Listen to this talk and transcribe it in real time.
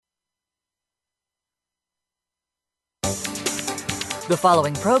The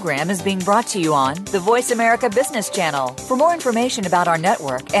following program is being brought to you on the Voice America Business Channel. For more information about our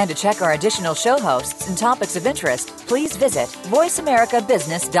network and to check our additional show hosts and topics of interest, please visit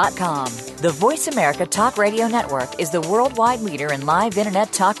voiceamericabusiness.com. The Voice America Talk Radio Network is the worldwide leader in live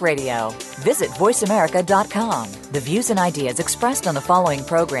Internet talk radio. Visit voiceamerica.com. The views and ideas expressed on the following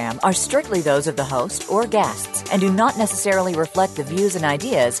program are strictly those of the host or guests and do not necessarily reflect the views and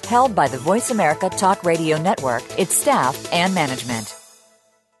ideas held by the Voice America Talk Radio Network, its staff, and management.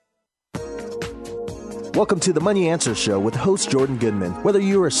 Welcome to the Money Answer Show with host Jordan Goodman. Whether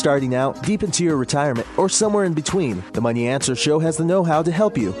you are starting out, deep into your retirement, or somewhere in between, the Money Answer Show has the know-how to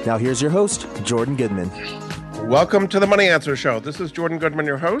help you. Now here's your host, Jordan Goodman. Welcome to the Money Answer Show. This is Jordan Goodman,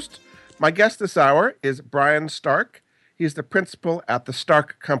 your host. My guest this hour is Brian Stark. He's the principal at the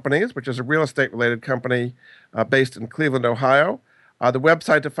Stark Companies, which is a real estate-related company based in Cleveland, Ohio. The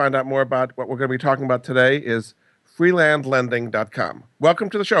website to find out more about what we're going to be talking about today is freelandlending.com. Welcome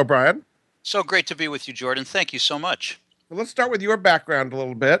to the show, Brian. So great to be with you, Jordan. Thank you so much. Well, let's start with your background a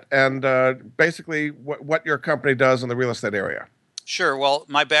little bit and basically what your company does in the real estate area. Sure. Well,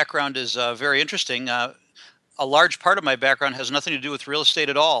 my background is very interesting. A large part of my background has nothing to do with real estate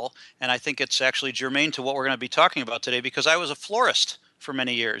at all, and I think it's actually germane to what we're going to be talking about today because I was a florist for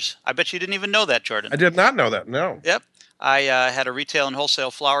many years. I bet you didn't even know that, Jordan. I did not know that, no. Yep. I had a retail and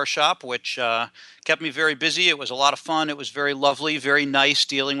wholesale flower shop, which kept me very busy. It was a lot of fun. It was very lovely, very nice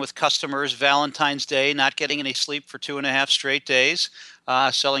dealing with customers. Valentine's Day, not getting any sleep for 2.5 straight days,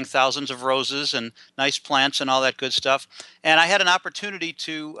 selling thousands of roses and nice plants and all that good stuff. And I had an opportunity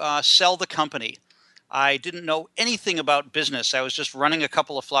to sell the company. I didn't know anything about business. I was just running a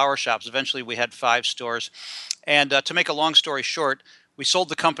couple of flower shops. Eventually, we had 5 stores. And to make a long story short, we sold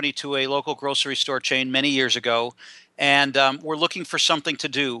the company to a local grocery store chain many years ago. And we're looking for something to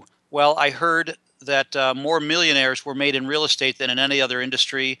do. Well, I heard that more millionaires were made in real estate than in any other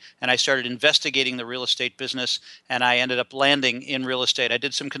industry, and I started investigating the real estate business, and I ended up landing in real estate. I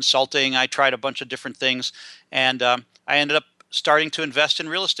did some consulting. I tried a bunch of different things, and I ended up starting to invest in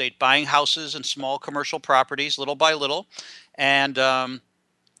real estate, buying houses and small commercial properties little by little. And to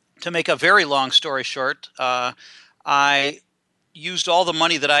make a very long story short, I used all the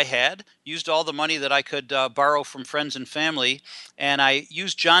money that I had, used all the money that I could borrow from friends and family, and I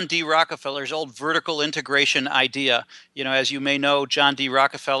used John D. Rockefeller's old vertical integration idea. You know, as you may know, John D.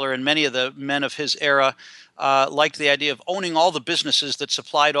 Rockefeller and many of the men of his era liked the idea of owning all the businesses that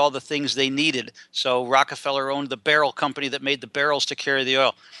supplied all the things they needed. So Rockefeller owned the barrel company that made the barrels to carry the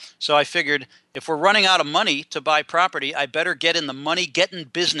oil. So I figured if we're running out of money to buy property, I better get in the money-getting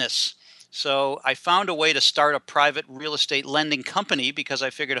business. So I found a way to start a private real estate lending company because I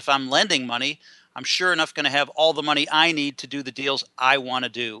figured if I'm lending money, I'm sure enough going to have all the money I need to do the deals I want to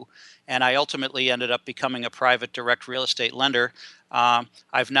do. And I ultimately ended up becoming a private direct real estate lender.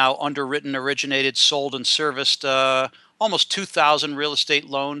 I've now underwritten, originated, sold, and serviced almost 2,000 real estate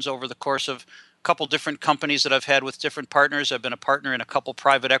loans over the course of a couple different companies that I've had with different partners. I've been a partner in a couple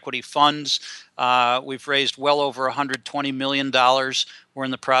private equity funds. We've raised well over $120 million. We're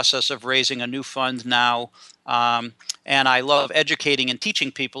in the process of raising a new fund now. And I love educating and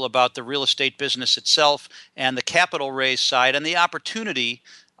teaching people about the real estate business itself and the capital raise side and the opportunity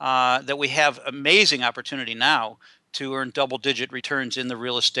that we have, amazing opportunity now to earn double-digit returns in the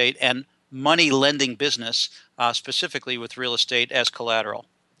real estate and money lending business, specifically with real estate as collateral.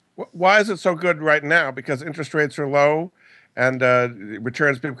 Why is it so good right now? Because interest rates are low and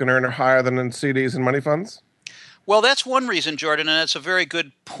returns people can earn are higher than in CDs and money funds? Well, that's one reason, Jordan, and it's a very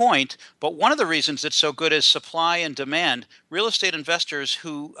good point. But one of the reasons it's so good is supply and demand. Real estate investors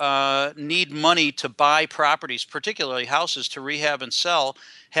who need money to buy properties, particularly houses to rehab and sell,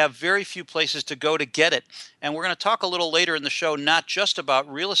 have very few places to go to get it. And we're going to talk a little later in the show not just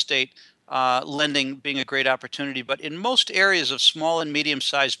about real estate lending being a great opportunity, but in most areas of small and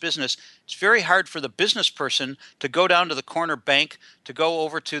medium-sized business, it's very hard for the business person to go down to the corner bank, to go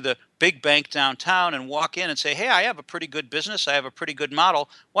over to the big bank downtown and walk in and say, hey, I have a pretty good business, I have a pretty good model,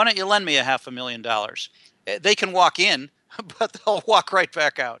 why don't you lend me $500,000? They can walk in, but they'll walk right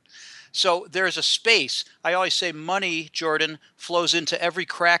back out. So there's a space. I always say money, Jordan, flows into every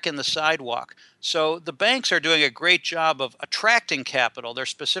crack in the sidewalk. So the banks are doing a great job of attracting capital. They're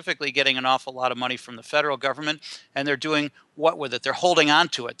specifically getting an awful lot of money from the federal government, and they're doing what with it? They're holding on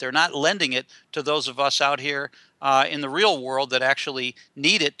to it. They're not lending it to those of us out here in the real world that actually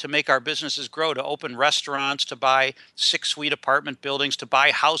need it to make our businesses grow, to open restaurants, to buy 6-suite apartment buildings, to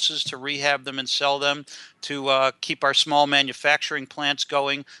buy houses, to rehab them and sell them, to keep our small manufacturing plants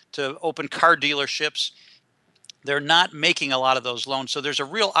going, to open car dealerships. they're not making a lot of those loans. So there's a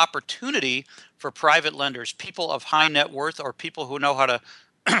real opportunity for private lenders, people of high net worth, or people who know how to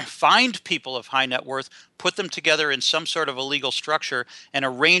find people of high net worth, put them together in some sort of a legal structure, and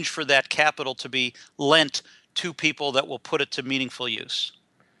arrange for that capital to be lent to people that will put it to meaningful use.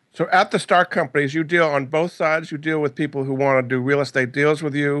 So at the Stark companies, you deal on both sides. You deal with people who want to do real estate deals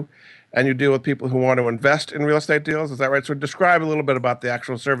with you, and you deal with people who want to invest in real estate deals. Is that right? So describe a little bit about the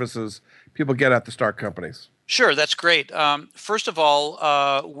actual services people get at the Stark companies. Sure, that's great. First of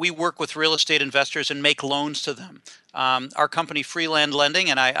all, we work with real estate investors and make loans to them. Our company, Freeland Lending,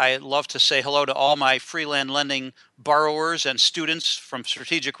 and I love to say hello to all my Freeland Lending borrowers and students from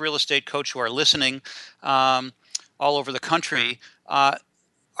Strategic Real Estate Coach who are listening all over the country.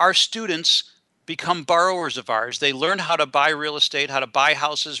 Our students become borrowers of ours. They learn how to buy real estate, how to buy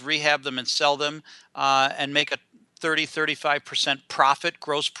houses, rehab them and sell them, and make a 35% profit,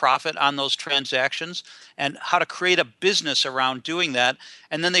 gross profit on those transactions, and how to create a business around doing that.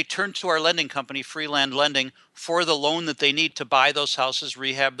 And then they turn to our lending company, Freeland Lending, for the loan that they need to buy those houses,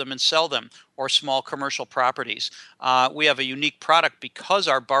 rehab them, and sell them, or small commercial properties. We have a unique product because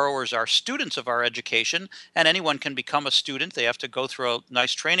our borrowers are students of our education, and anyone can become a student. They have to go through a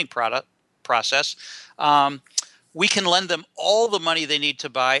nice training process. We can lend them all the money they need to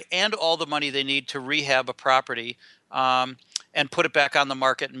buy and all the money they need to rehab a property and put it back on the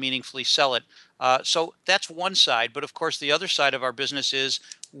market and meaningfully sell it. So that's one side. But of course, the other side of our business is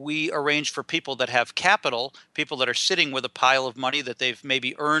we arrange for people that have capital, people that are sitting with a pile of money that they've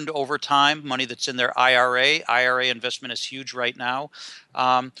maybe earned over time, money that's in their IRA. IRA investment is huge right now.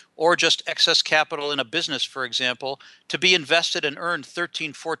 Or just excess capital in a business, for example, to be invested and earn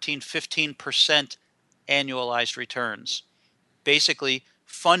 13, 14, 15% annualized returns, basically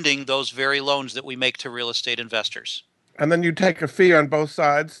funding those very loans that we make to real estate investors. And then you take a fee on both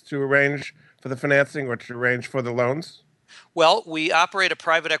sides to arrange for the financing or to arrange for the loans? Well, we operate a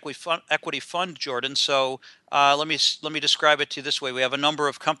private equity fund, Jordan. So let me describe it to you this way. We have a number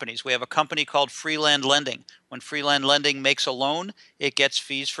of companies. We have a company called Freeland Lending. When Freeland Lending makes a loan, it gets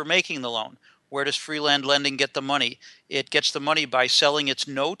fees for making the loan. Where does Freeland Lending get the money? It gets the money by selling its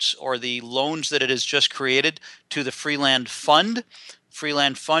notes or the loans that it has just created to the Freeland Fund.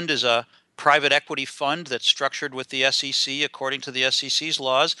 Freeland Fund is a private equity fund that's structured with the SEC according to the SEC's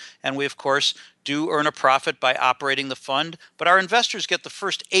laws. And we, of course, do earn a profit by operating the fund. But our investors get the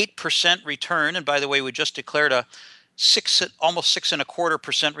first 8% return. And by the way, we just declared a almost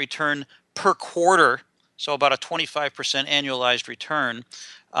 6.25% return per quarter. So about a 25% annualized return.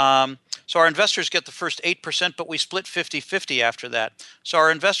 So our investors get the first 8%, but we split 50-50 after that. So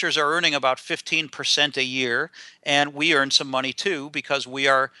our investors are earning about 15% a year, and we earn some money too because we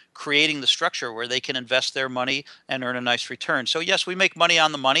are creating the structure where they can invest their money and earn a nice return. So yes, we make money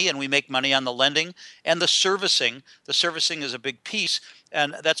on the money, and we make money on the lending and the servicing. The servicing is a big piece,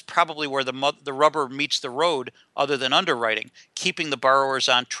 and that's probably where the rubber meets the road other than underwriting, keeping the borrowers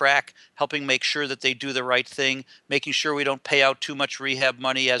on track, helping make sure that they do the right thing, making sure we don't pay out too much rehab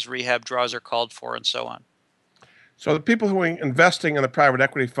money as rehab draws are called for, and so on. So the people who are investing in the private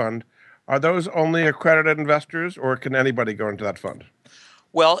equity fund, are those only accredited investors, or can anybody go into that fund?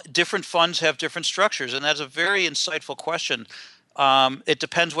 Well, different funds have different structures, and that's a very insightful question. It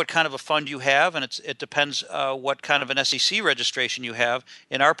depends what kind of a fund you have, and it depends what kind of an SEC registration you have.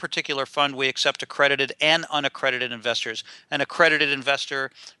 In our particular fund, we accept accredited and unaccredited investors. An accredited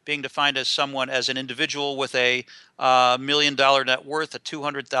investor being defined as someone as an individual with a $1 million net worth, a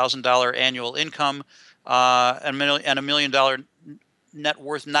 $200,000 annual income, and a $1 million net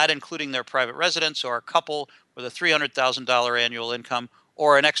worth, not including their private residence, or a couple with a $300,000 annual income,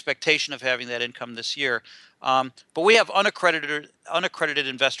 or an expectation of having that income this year. But we have unaccredited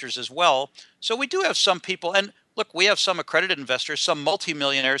investors as well. So we do have some people, and look, we have some accredited investors, some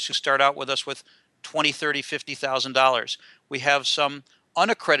multimillionaires who start out with us with $20,000, $30,000, $50,000. We have some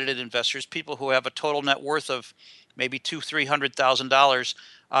unaccredited investors, people who have a total net worth of maybe $200,000, $300,000,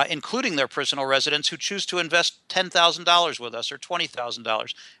 including their personal residence, who choose to invest $10,000 with us or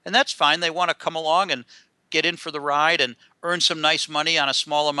 $20,000. And that's fine. They want to come along and get in for the ride and earn some nice money on a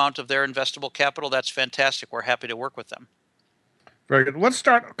small amount of their investable capital. That's fantastic. We're happy to work with them. Very good. Let's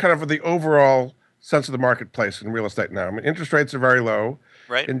start kind of with the overall sense of the marketplace in real estate now. I mean, interest rates are very low.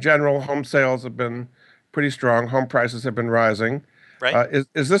 Right. In general, home sales have been pretty strong. Home prices have been rising. Right.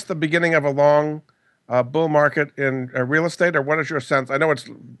 Is this the beginning of a long bull market in real estate, or what is your sense? I know it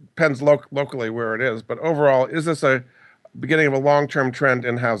depends locally where it is, but overall, is this a beginning of a long-term trend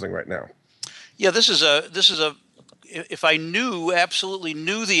in housing right now? Yeah, this is a. If I absolutely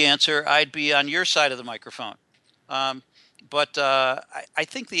knew the answer, I'd be on your side of the microphone. But I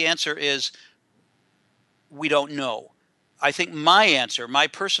think the answer is we don't know. I think my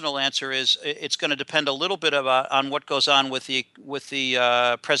personal answer is it's going to depend a little bit on what goes on with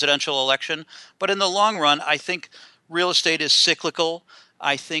the presidential election. But in the long run, I think real estate is cyclical.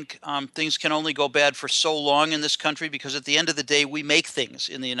 I think things can only go bad for so long in this country because at the end of the day, we make things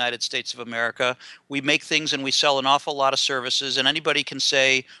in the United States of America. We make things and we sell an awful lot of services. And anybody can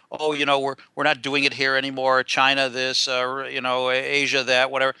say, oh, we're not doing it here anymore. China this, Asia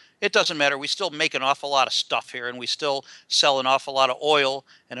that, whatever. It doesn't matter. We still make an awful lot of stuff here, and we still sell an awful lot of oil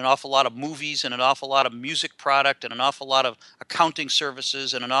and an awful lot of movies and an awful lot of music product and an awful lot of accounting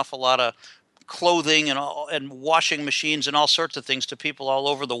services and an awful lot of clothing and washing machines and all sorts of things to people all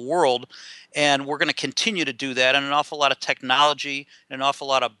over the world. And we're going to continue to do that, and an awful lot of technology and an awful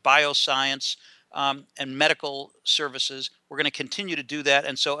lot of bioscience and medical services. We're going to continue to do that.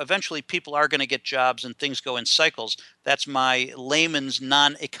 And so eventually people are going to get jobs and things go in cycles. That's my layman's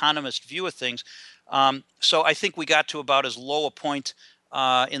non-economist view of things. So I think we got to about as low a point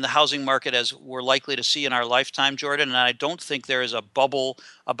in the housing market as we're likely to see in our lifetime, Jordan. And I don't think there is a bubble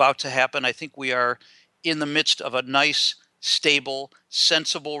about to happen. I think we are in the midst of a nice, stable,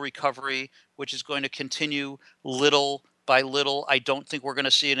 sensible recovery, which is going to continue little by little. I don't think we're going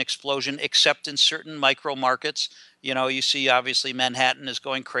to see an explosion except in certain micro markets. You see obviously Manhattan is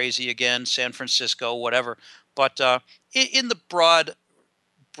going crazy again, San Francisco, whatever. But in the broad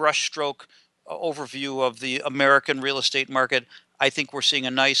brushstroke overview of the American real estate market, I think we're seeing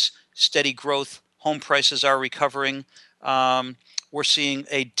a nice steady growth. Home prices are recovering. We're seeing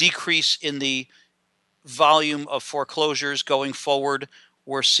a decrease in the volume of foreclosures going forward.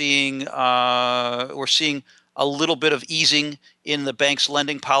 We're seeing a little bit of easing in the bank's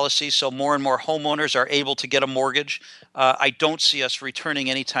lending policy, so more and more homeowners are able to get a mortgage. I don't see us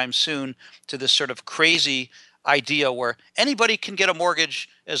returning anytime soon to this sort of crazy idea where anybody can get a mortgage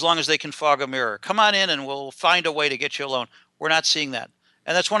as long as they can fog a mirror. Come on in and we'll find a way to get you a loan. We're not seeing that.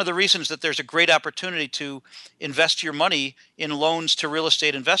 And that's one of the reasons that there's a great opportunity to invest your money in loans to real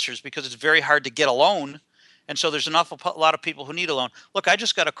estate investors, because it's very hard to get a loan. And so there's an awful lot of people who need a loan. Look, I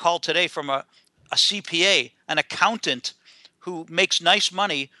just got a call today from a CPA, an accountant who makes nice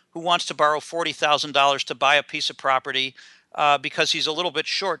money, who wants to borrow $40,000 to buy a piece of property because he's a little bit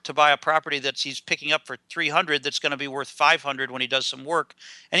short to buy a property that he's picking up for $300 that's going to be worth $500 when he does some work.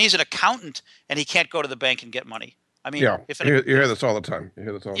 And he's an accountant, and he can't go to the bank and get money. I mean, yeah, you hear this all the time.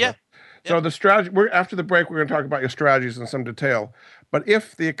 Yeah. So the strategy. After the break, we're going to talk about your strategies in some detail. But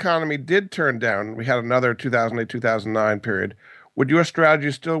if the economy did turn down, we had another 2008, 2009 period. Would your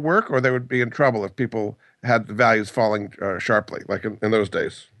strategy still work, or they would be in trouble if people had the values falling sharply, like in those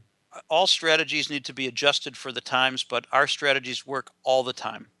days? All strategies need to be adjusted for the times, but our strategies work all the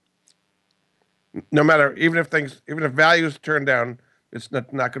time. No matter, even if values turn down, it's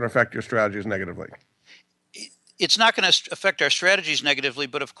not going to affect your strategies negatively. It's not going to affect our strategies negatively,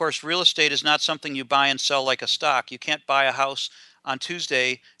 but of course, real estate is not something you buy and sell like a stock. You can't buy a house on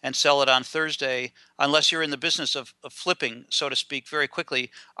Tuesday and sell it on Thursday unless you're in the business of flipping, so to speak, very quickly.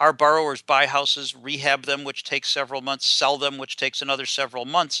 Our borrowers buy houses, rehab them, which takes several months, sell them, which takes another several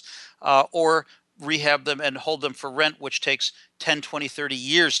months, or rehab them and hold them for rent, which takes 10, 20, 30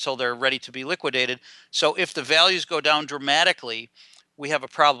 years till they're ready to be liquidated. So if the values go down dramatically, we have a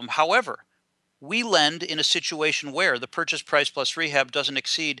problem. However, we lend in a situation where the purchase price plus rehab doesn't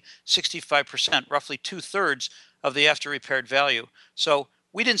exceed 65%, roughly 2/3 of the after repaired value. So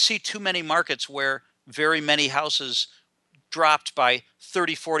we didn't see too many markets where very many houses dropped by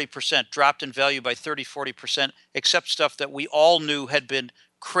 30, 40%, dropped in value by 30, 40%, except stuff that we all knew had been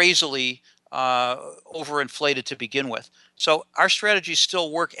crazily overinflated to begin with. So our strategies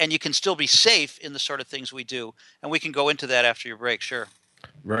still work, and you can still be safe in the sort of things we do. And we can go into that after your break, sure.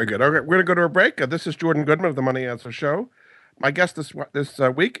 Very good. Okay, we're going to go to a break. This is Jordan Goodman of the Money Answer Show. My guest this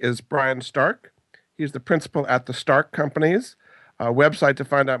week is Brian Stark. He's the principal at the Stark Companies. Website to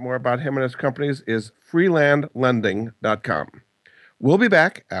find out more about him and his companies is freelandlending.com. We'll be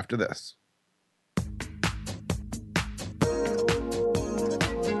back after this.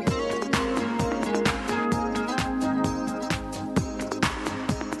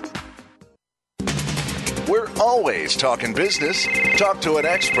 We're always talking business. Talk to an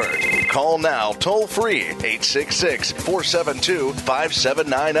expert. Call now toll free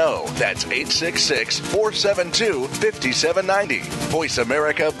 866-472-5790. That's 866-472-5790. Voice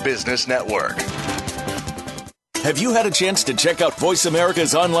America Business Network. Have you had a chance to check out Voice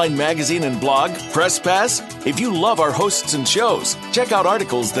America's online magazine and blog, Press Pass? If you love our hosts and shows, check out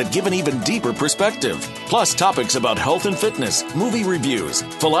articles that give an even deeper perspective. plus topics about health and fitness, movie reviews,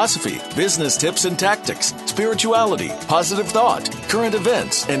 philosophy, business tips and tactics, spirituality, positive thought, current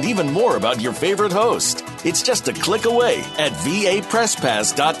events, and even more about your favorite host. It's just a click away at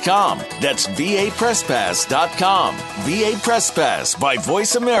vapresspass.com. That's vapresspass.com. VA Press Pass by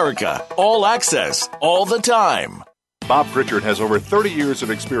Voice America. All access, all the time. Bob Pritchard has over 30 years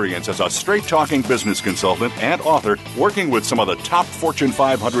of experience as a straight-talking business consultant and author working with some of the top Fortune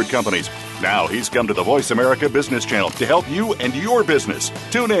 500 companies. Now he's come to the Voice America Business Channel to help you and your business.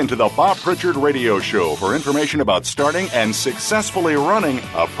 Tune in to the Bob Pritchard Radio Show for information about starting and successfully running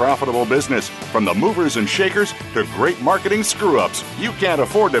a profitable business. From the movers and shakers to great marketing screw-ups, you can't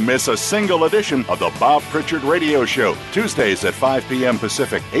afford to miss a single edition of the Bob Pritchard Radio Show. Tuesdays at 5 p.m.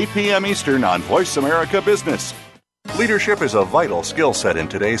 Pacific, 8 p.m. Eastern on Voice America Business. Leadership is a vital skill set in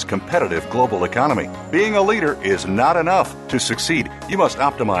today's competitive global economy. Being a leader is not enough. To succeed, you must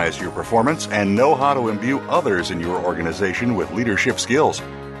optimize your performance and know how to imbue others in your organization with leadership skills.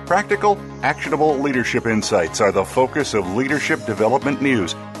 Practical, actionable leadership insights are the focus of Leadership Development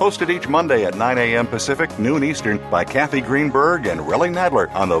News, hosted each Monday at 9 a.m. Pacific, noon Eastern by Kathy Greenberg and Relly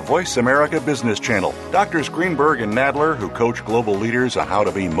Nadler on the Voice America Business Channel. Doctors Greenberg and Nadler, who coach global leaders on how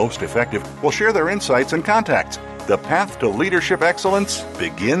to be most effective, will share their insights and contacts. The path to leadership excellence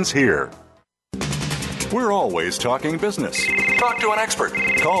begins here. We're always talking business. Talk to an expert.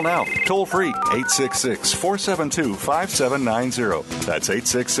 Call now, toll free, 866-472-5790. That's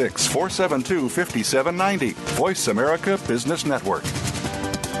 866-472-5790. Voice America Business Network.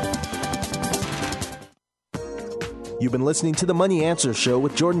 You've been listening to the Money Answer Show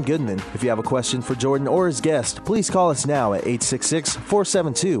with Jordan Goodman. If you have a question for Jordan or his guest, please call us now at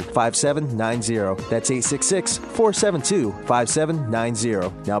 866-472-5790. That's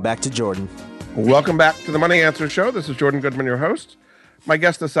 866-472-5790. Now back to Jordan. Welcome back to the Money Answer Show. This is Jordan Goodman, your host. My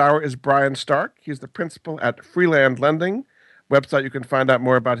guest this hour is Brian Stark. He's the principal at Freeland Lending. Website you can find out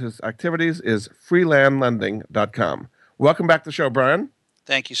more about his activities is freelandlending.com. Welcome back to the show, Brian.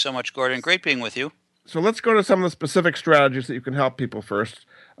 Thank you so much, Gordon. Great being with you. So let's go to some of the specific strategies that you can help people first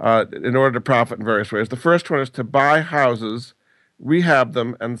in order to profit in various ways. The first one is to buy houses, rehab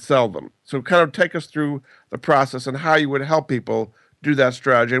them, and sell them. So kind of take us through the process and how you would help people do that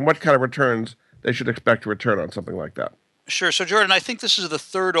strategy and what kind of returns they should expect to return on something like that. Sure. So, Jordan, I think this is the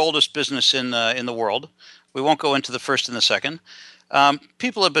third oldest business in the world. We won't go into the first and the second.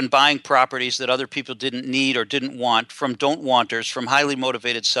 People have been buying properties that other people didn't need or didn't want from don't-wanters, from highly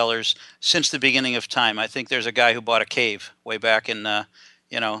motivated sellers since the beginning of time. I think there's a guy who bought a cave way back in, '00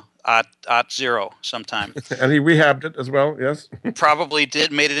 sometime. And he rehabbed it as well, yes? Probably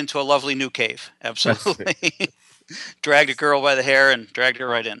did, made it into a lovely new cave. Absolutely. Dragged a girl by the hair and dragged her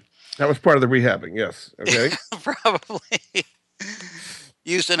right in. That was part of the rehabbing, yes. Okay. Probably.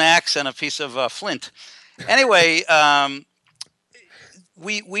 Used an axe and a piece of flint. Anyway,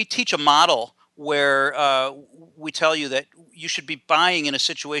 we teach a model where we tell you that you should be buying in a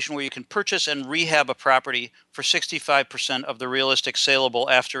situation where you can purchase and rehab a property for 65% of the realistic saleable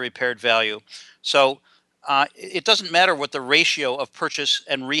after repaired value. So it doesn't matter what the ratio of purchase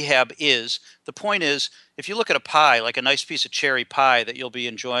and rehab is. The point is, if you look at a pie, like a nice piece of cherry pie that you'll be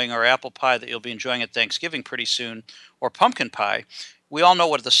enjoying, or apple pie that you'll be enjoying at Thanksgiving pretty soon, or pumpkin pie, we all know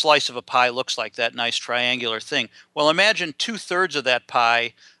what the slice of a pie looks like, that nice triangular thing. Well, imagine 2/3 of that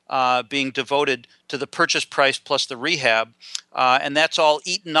pie being devoted to the purchase price plus the rehab, and that's all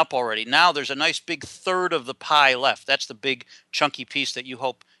eaten up already. Now there's a nice big third of the pie left. That's the big chunky piece that you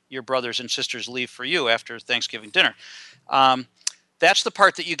hope your brothers and sisters leave for you after Thanksgiving dinner. That's the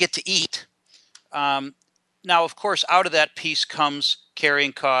part that you get to eat. Now, of course, out of that piece comes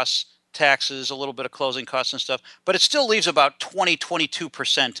carrying costs, taxes, a little bit of closing costs and stuff, but it still leaves about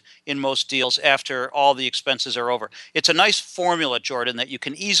 22% in most deals after all the expenses are over. It's a nice formula, Jordan, that you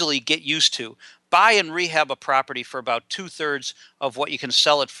can easily get used to. Buy and rehab a property for about 2/3 of what you can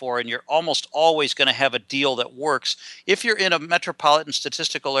sell it for, and you're almost always going to have a deal that works if you're in a metropolitan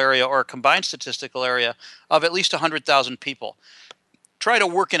statistical area or a combined statistical area of at least 100,000 people. Try to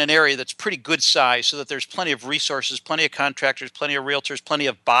work in an area that's pretty good size so that there's plenty of resources, plenty of contractors, plenty of realtors, plenty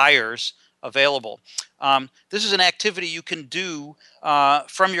of buyers available. This is an activity you can do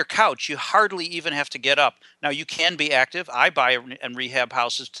from your couch. You hardly even have to get up. Now, you can be active. I buy and rehab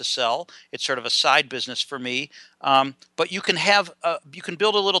houses to sell. It's sort of a side business for me. But you can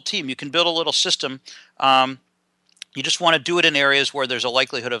build a little team. You can build a little system. You just want to do it in areas where there's a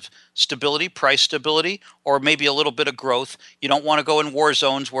likelihood of stability, price stability, or maybe a little bit of growth. You don't want to go in war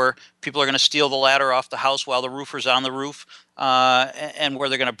zones where people are going to steal the ladder off the house while the roofer's on the roof, and where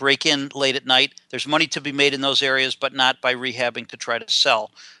they're going to break in late at night. There's money to be made in those areas, but not by rehabbing to try to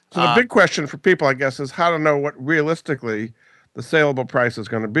sell. So the big question for people, I guess, is how to know what realistically the saleable price is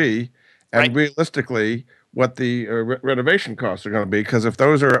going to be, and realistically what the renovation costs are going to be. Because if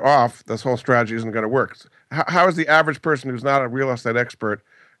those are off, this whole strategy isn't going to work. How is the average person who's not a real estate expert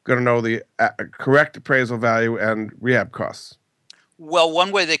going to know the correct appraisal value and rehab costs? Well,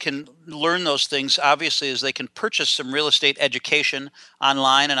 one way they can learn those things, obviously, is they can purchase some real estate education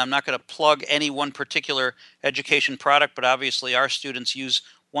online. And I'm not going to plug any one particular education product, but obviously our students use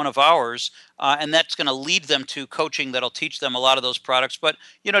one of ours, and that's going to lead them to coaching that'll teach them a lot of those products. But,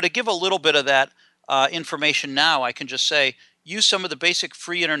 to give a little bit of that information now, I can just say, use some of the basic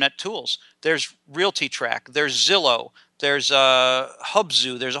free internet tools. There's RealtyTrack, there's Zillow, there's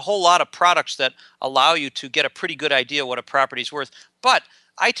Hubzu. There's a whole lot of products that allow you to get a pretty good idea what a property's worth. But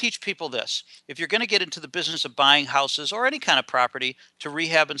I teach people this. If you're going to get into the business of buying houses or any kind of property to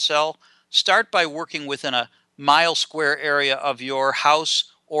rehab and sell, start by working within a mile square area of your house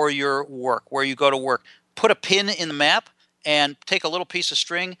or your work, where you go to work. Put a pin in the map and take a little piece of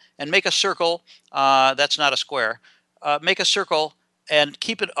string and make a circle. That's not a square. Make a circle and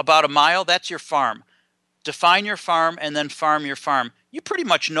keep it about a mile. That's your farm. Define your farm and then farm your farm. You pretty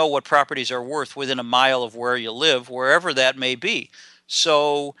much know what properties are worth within a mile of where you live, wherever that may be.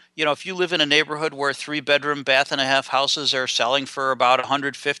 So, if you live in a neighborhood where 3-bedroom, bath and a half houses are selling for about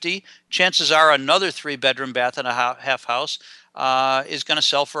 $150, chances are another 3-bedroom, bath and a half house is going to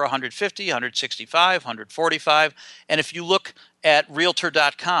sell for $150, $165, $145. And if you look at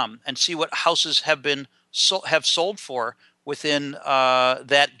Realtor.com and see what houses have sold for within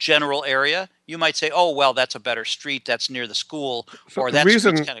that general area, you might say, "Oh, well, that's a better street. That's near the school." So or the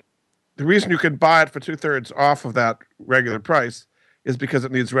reason you could buy it for 2/3 off of that regular price is because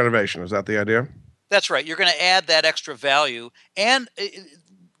it needs renovation. Is that the idea? That's right. You're going to add that extra value, and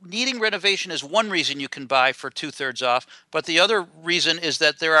needing renovation is one reason you can buy for 2/3 off. But the other reason is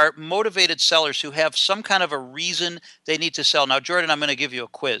that there are motivated sellers who have some kind of a reason they need to sell. Now, Jordan, I'm going to give you a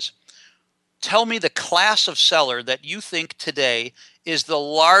quiz. Tell me the class of seller that you think today is the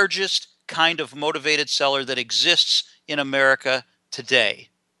largest kind of motivated seller that exists in America today.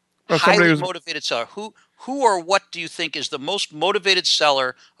 Well, highly motivated seller. Who or what do you think is the most motivated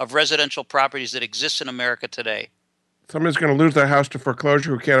seller of residential properties that exists in America today? Somebody's going to lose their house to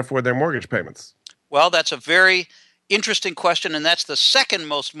foreclosure who can't afford their mortgage payments. Well, that's a very interesting question, and that's the second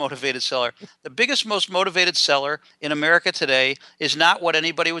most motivated seller. The biggest, most motivated seller in America today is not what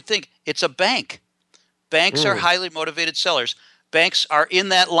anybody would think. It's a bank. Banks are highly motivated sellers. Banks are in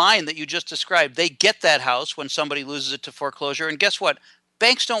that line that you just described. They get that house when somebody loses it to foreclosure, and guess what?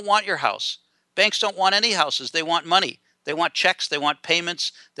 Banks don't want your house. Banks don't want any houses. They want money. They want checks. They want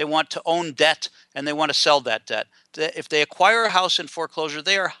payments. They want to own debt, and they want to sell that debt. If they acquire a house in foreclosure,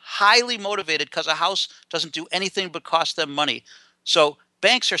 they are highly motivated because a house doesn't do anything but cost them money. So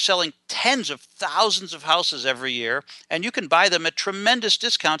banks are selling tens of thousands of houses every year, and you can buy them at tremendous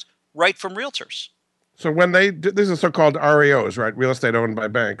discounts right from realtors. So when these are so-called REOs, right? Real estate owned by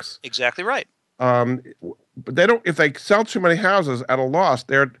banks. Exactly right. But they don't. If they sell too many houses at a loss,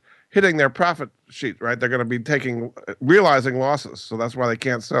 they're hitting their profit sheet, right? They're going to be realizing losses. So that's why they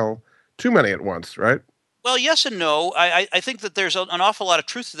can't sell too many at once, right? Well, yes and no. I think that there's an awful lot of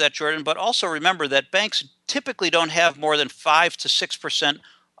truth to that, Jordan, but also remember that banks typically don't have more than 5 to 6%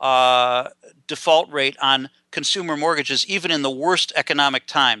 default rate on consumer mortgages, even in the worst economic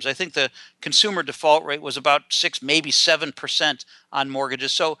times. I think the consumer default rate was about 6, maybe 7% on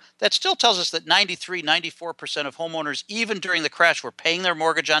mortgages. So that still tells us that 93, 94% of homeowners, even during the crash, were paying their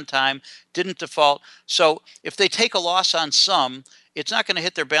mortgage on time, didn't default. So if they take a loss on some, it's not going to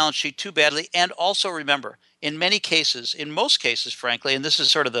hit their balance sheet too badly. And also remember, in many cases, in most cases, frankly, and this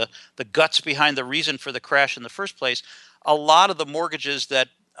is sort of the guts behind the reason for the crash in the first place, a lot of the mortgages that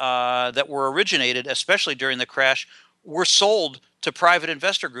were originated, especially during the crash, were sold to private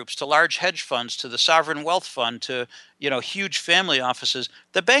investor groups, to large hedge funds, to the sovereign wealth fund, to huge family offices.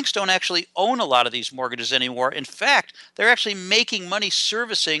 The banks don't actually own a lot of these mortgages anymore. In fact, they're actually making money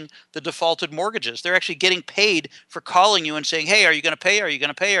servicing the defaulted mortgages. They're actually getting paid for calling you and saying, "Hey, are you going to pay? Are you going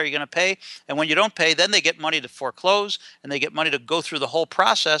to pay? Are you going to pay?" And when you don't pay, then they get money to foreclose, and they get money to go through the whole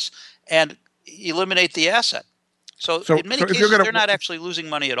process and eliminate the asset. So in many cases, they're not actually losing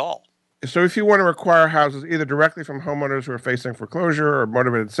money at all. So if you want to acquire houses either directly from homeowners who are facing foreclosure or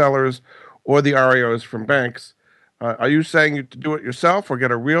motivated sellers, or the REOs from banks, Are you saying you to do it yourself or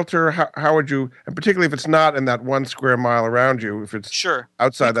get a realtor? How would you, and particularly if it's not in that 1 square mile around you, if it's Sure.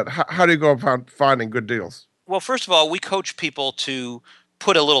 outside that, how do you go about finding good deals? Well, first of all, we coach people to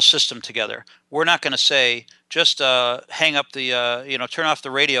put a little system together. We're not going to say just hang up the, turn off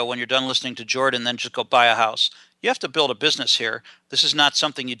the radio when you're done listening to Jordan, then just go buy a house. You have to build a business here. This is not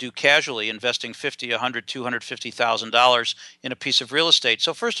something you do casually, investing $50, $100, $250,000 in a piece of real estate.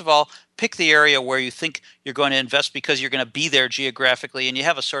 So first of all, pick the area where you think you're going to invest because you're going to be there geographically and you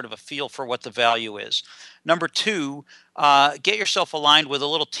have a sort of a feel for what the value is. Number two, get yourself aligned with a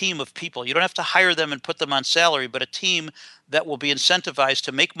little team of people. You don't have to hire them and put them on salary, but a team that will be incentivized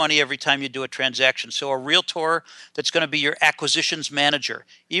to make money every time you do a transaction. So a realtor that's going to be your acquisitions manager.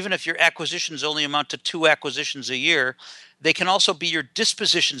 Even if your acquisitions only amount to 2 acquisitions a year, they can also be your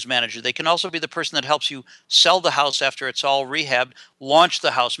dispositions manager. They can also be the person that helps you sell the house after it's all rehabbed, launch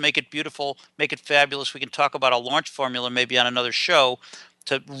the house, make it beautiful, make it fabulous. We can talk about a launch formula maybe on another show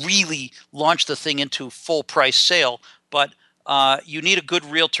to really launch the thing into full price sale. But you need a good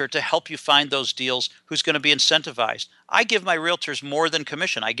realtor to help you find those deals who's going to be incentivized. I give my realtors more than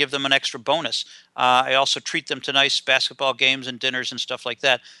commission. I give them an extra bonus. I also treat them to nice basketball games and dinners and stuff like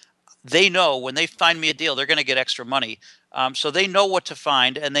that. They know when they find me a deal, they're going to get extra money. So they know what to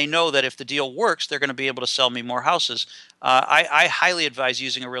find, and they know that if the deal works, they're going to be able to sell me more houses. I highly advise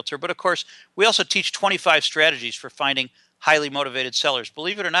using a realtor. But, of course, we also teach 25 strategies for finding highly motivated sellers.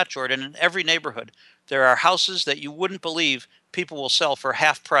 Believe it or not, Jordan, in every neighborhood, there are houses that you wouldn't believe people will sell for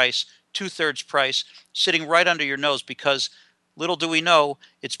half price, 2/3 price, sitting right under your nose because little do we know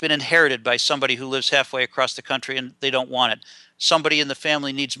it's been inherited by somebody who lives halfway across the country and they don't want it. Somebody in the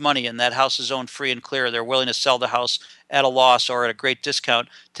family needs money and that house is owned free and clear. They're willing to sell the house at a loss or at a great discount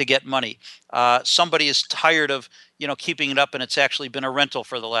to get money. Somebody is tired of keeping it up and it's actually been a rental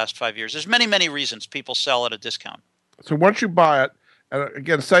for the last 5 years. There's many, many reasons people sell at a discount. So once you buy it, and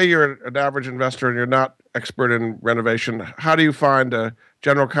again, say you're an average investor and you're not expert in renovation, how do you find a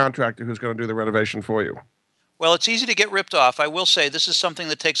general contractor who's going to do the renovation for you? Well, it's easy to get ripped off. I will say this is something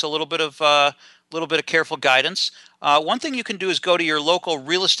that takes a little bit of careful guidance. One thing you can do is go to your local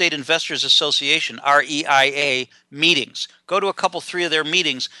Real Estate Investors Association, REIA, meetings. Go to a couple, 3 of their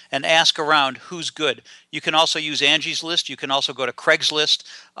meetings and ask around who's good. You can also use Angie's List. You can also go to Craigslist.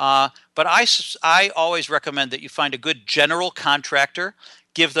 But I always recommend that you find a good general contractor,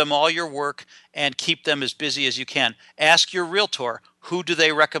 give them all your work, and keep them as busy as you can. Ask your realtor, who do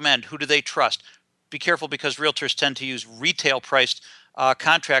they recommend? Who do they trust? Be careful because realtors tend to use retail-priced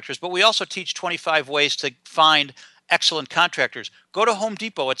contractors, but we also teach 25 ways to find excellent contractors. Go to Home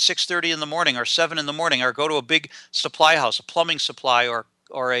Depot at 6:30 in the morning or 7 in the morning, or go to a big supply house, a plumbing supply or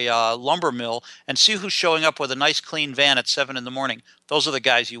a lumber mill, and see who's showing up with a nice clean van at 7 in the morning. Those are the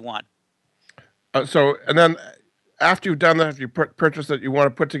guys you want. And then after you've done that, if you purchase it, you want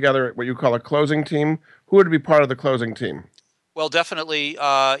to put together what you call a closing team. Who would be part of the closing team? Well, definitely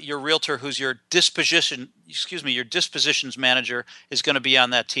your realtor, who's your dispositions manager, is going to be on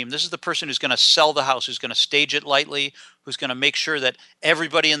that team. This is the person who's going to sell the house, who's going to stage it lightly, who's going to make sure that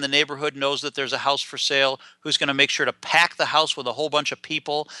everybody in the neighborhood knows that there's a house for sale, who's going to make sure to pack the house with a whole bunch of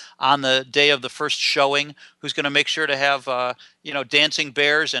people on the day of the first showing, who's going to make sure to have dancing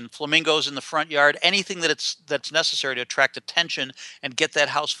bears and flamingos in the front yard, anything that's necessary to attract attention and get that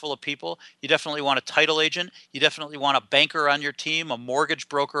house full of people. You definitely want a title agent. You definitely want a banker on your team, a mortgage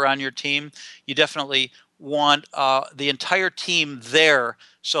broker on your team. You definitely want the entire team there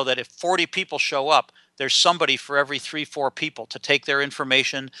so that if 40 people show up, there's somebody for every 3-4 people to take their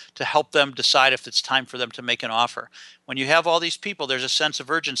information, to help them decide if it's time for them to make an offer. When you have all these people, there's a sense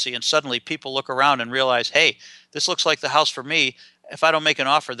of urgency, and suddenly people look around and realize, hey, this looks like the house for me. If I don't make an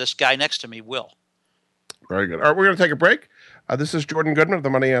offer, this guy next to me will. Very good. All right, we're going to take a break. This is Jordan Goodman of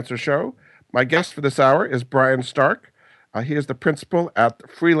the Money Answer Show. My guest for this hour is Brian Stark. He is the principal at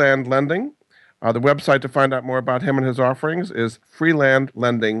Freeland Lending. The website to find out more about him and his offerings is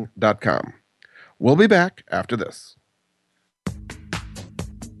freelandlending.com. We'll be back after this.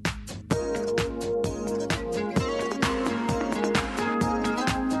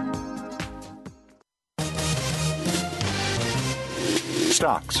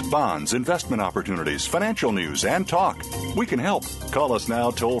 Stocks, bonds, investment opportunities, financial news, and talk. We can help. Call us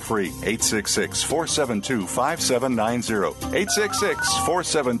now toll-free, 866-472-5790,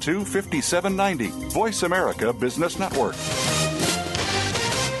 866-472-5790. Voice America Business Network.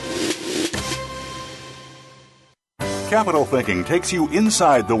 Capital Thinking takes you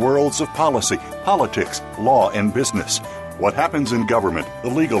inside the worlds of policy, politics, law, and business. What happens in government, the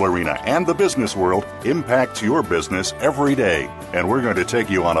legal arena, and the business world impacts your business every day. And we're going to take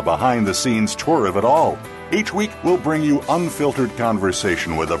you on a behind-the-scenes tour of it all. Each week, we'll bring you unfiltered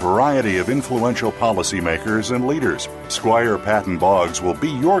conversation with a variety of influential policymakers and leaders. Squire Patton Boggs will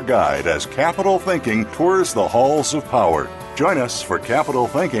be your guide as Capital Thinking tours the halls of power. Join us for Capital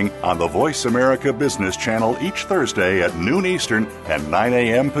Thinking on the Voice America Business Channel each Thursday at noon Eastern and 9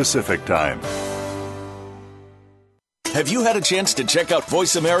 a.m. Pacific Time. Have you had a chance to check out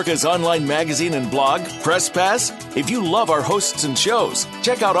Voice America's online magazine and blog, Press Pass? If you love our hosts and shows,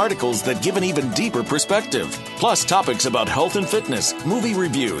 check out articles that give an even deeper perspective. Plus topics about health and fitness, movie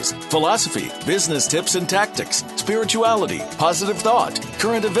reviews, philosophy, business tips and tactics, spirituality, positive thought,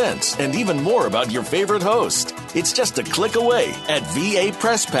 current events, and even more about your favorite host. It's just a click away at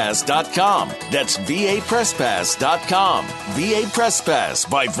vapresspass.com. That's vapresspass.com. VA Press Pass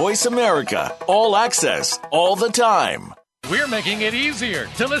by Voice America. All access, all the time. We're making it easier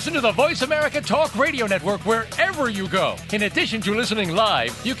to listen to the Voice America Talk Radio Network wherever you go. In addition to listening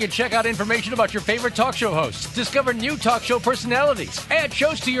live, you can check out information about your favorite talk show hosts, discover new talk show personalities, add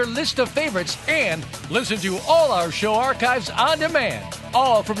shows to your list of favorites, and listen to all our show archives on demand.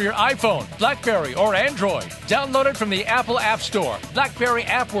 All from your iPhone, BlackBerry, or Android. Download it from the Apple App Store, BlackBerry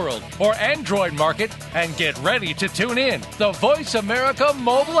App World, or Android Market, and get ready to tune in. The Voice America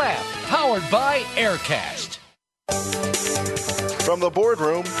mobile app, powered by Aircast. From the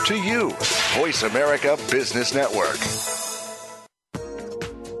boardroom to you, Voice America Business Network.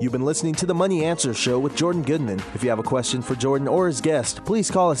 You've been listening to the Money Answer Show with Jordan Goodman. If you have a question for Jordan or his guest,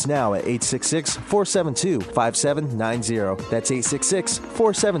 please call us now at 866-472-5790. That's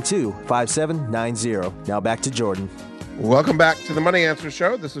 866-472-5790. Now back to Jordan. Welcome back to the Money Answer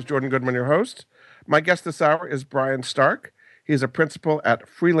Show. This is Jordan Goodman, your host. My guest this hour is Brian Stark. He's a principal at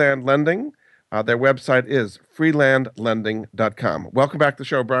Freeland Lending. Their website is freelandlending.com. Welcome back to the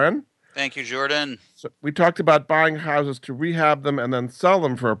show, Brian. Thank you, Jordan. So we talked about buying houses to rehab them and then sell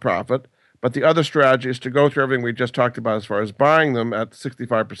them for a profit, but the other strategy is to go through everything we just talked about as far as buying them at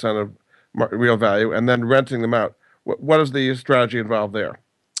 65% of real value and then renting them out. What is the strategy involved there?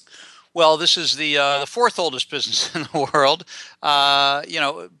 Well, this is the fourth oldest business in the world,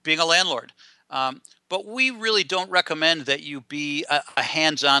 being a landlord. But we really don't recommend that you be a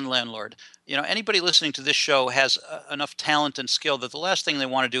hands-on landlord. Anybody listening to this show has enough talent and skill that the last thing they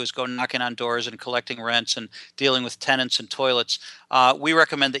want to do is go knocking on doors and collecting rents and dealing with tenants and toilets. We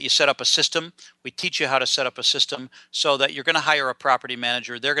recommend that you set up a system. We teach you how to set up a system so that you're going to hire a property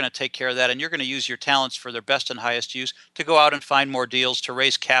manager. They're going to take care of that, and you're going to use your talents for their best and highest use to go out and find more deals, to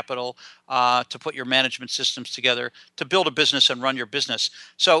raise capital, to put your management systems together, to build a business and run your business.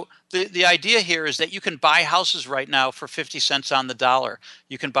 So the idea here is that you can buy houses right now for 50 cents on the dollar.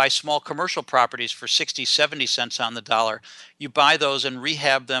 You can buy small commercial properties for 60, 70 cents on the dollar. You buy those and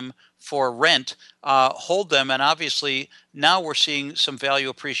rehab them for rent, hold them, and obviously now we're seeing some value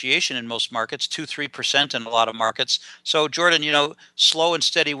appreciation in most markets, 2-3% in a lot of markets. So Jordan, slow and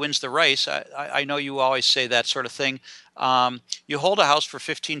steady wins the race. I know you always say that sort of thing. You hold a house for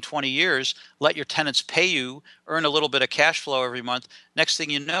 15, 20 years, let your tenants pay you, earn a little bit of cash flow every month. Next thing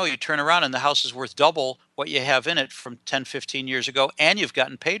you know, you turn around and the house is worth double what you have in it from 10, 15 years ago, and you've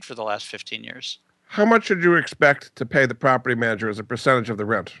gotten paid for the last 15 years. How much should you expect to pay the property manager as a percentage of the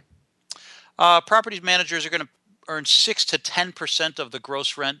rent? Property managers are going to earn 6 to 10% of the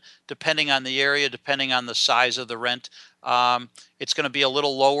gross rent, depending on the area, depending on the size of the rent. It's going to be a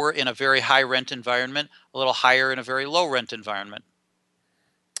little lower in a very high rent environment, a little higher in a very low rent environment.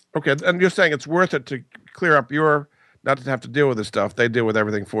 Okay, and you're saying it's worth it to clear up not to have to deal with this stuff. They deal with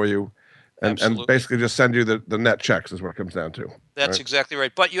everything for you. And basically just send you the net checks is what it comes down to. That's exactly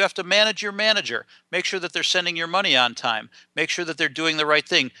right. But you have to manage your manager. Make sure that they're sending your money on time. Make sure that they're doing the right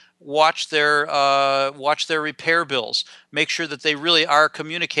thing. Watch their repair bills. Make sure that they really are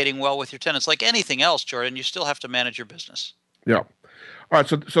communicating well with your tenants. Like anything else, Jordan, you still have to manage your business. Yeah. All right.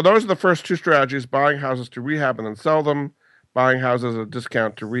 So those are the first two strategies: buying houses to rehab and then sell them, buying houses at a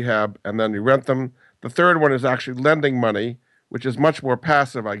discount to rehab and then you rent them. The third one is actually lending money, which is much more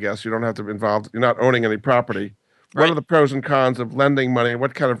passive, I guess. You don't have to be involved. You're not owning any property. Right. What are the pros and cons of lending money?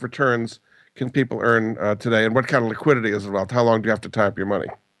 What kind of returns can people earn today? And what kind of liquidity is involved? How long do you have to tie up your money?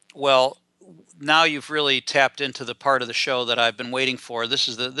 Well, now you've really tapped into the part of the show that I've been waiting for. This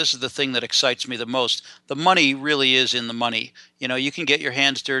is the thing that excites me the most. The money really is in the money. You can get your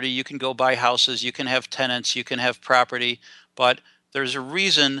hands dirty. You can go buy houses. You can have tenants. You can have property. But there's a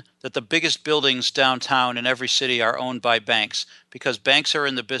reason that the biggest buildings downtown in every city are owned by banks, because banks are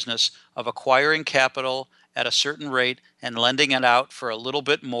in the business of acquiring capital at a certain rate and lending it out for a little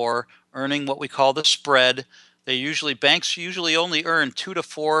bit more, earning what we call the spread. Banks usually only earn 2 to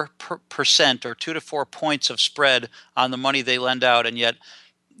 4% or 2 to 4 points of spread on the money they lend out, and yet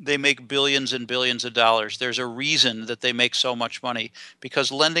they make billions and billions of dollars. There's a reason that they make so much money,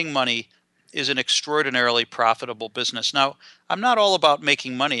 because lending money is an extraordinarily profitable business. Now, I'm not all about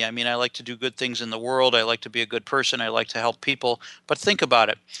making money. I mean, I like to do good things in the world. I like to be a good person. I like to help people. But think about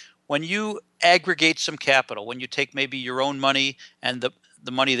it. When you aggregate some capital, when you take maybe your own money and the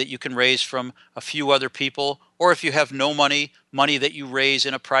money that you can raise from a few other people, or if you have no money that you raise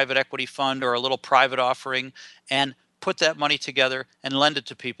in a private equity fund or a little private offering, and put that money together and lend it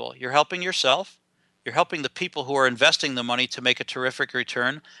to people, you're helping yourself. You're helping the people who are investing the money to make a terrific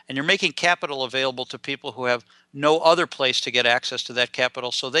return, and you're making capital available to people who have no other place to get access to that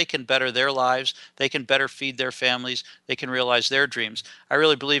capital, so they can better their lives, they can better feed their families, they can realize their dreams. I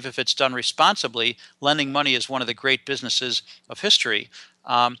really believe if it's done responsibly, lending money is one of the great businesses of history.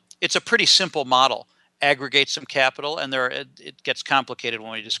 It's a pretty simple model. Aggregate some capital, and it gets complicated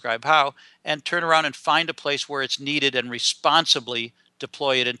when we describe how, and turn around and find a place where it's needed and responsibly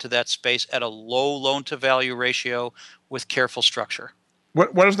deploy it into that space at a low loan-to-value ratio with careful structure.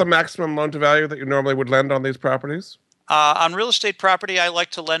 What is the maximum loan-to-value that you normally would lend on these properties? On real estate property, I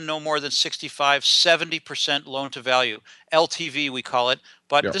like to lend no more than 65, 70% loan-to-value. LTV, we call it.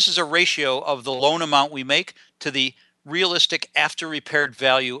 But This is a ratio of the loan amount we make to the realistic after-repaired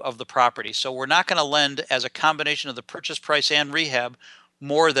value of the property. So we're not going to lend as a combination of the purchase price and rehab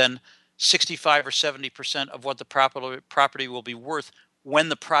more than 65 or 70% of what the property will be worth when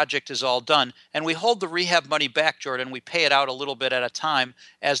the project is all done. And we hold the rehab money back, Jordan. We pay it out a little bit at a time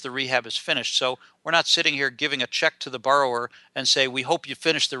as the rehab is finished. So we're not sitting here giving a check to the borrower and say, we hope you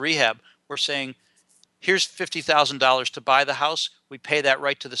finish the rehab. We're saying, here's $50,000 to buy the house. We pay that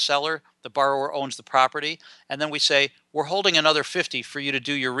right to the seller. The borrower owns the property. And then we say, we're holding another $50 for you to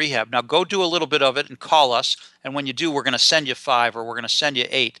do your rehab. Now go do a little bit of it and call us. And when you do, we're going to send you 5 or we're going to send you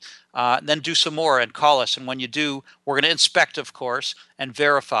 8. Then do some more and call us. And when you do, we're going to inspect, of course, and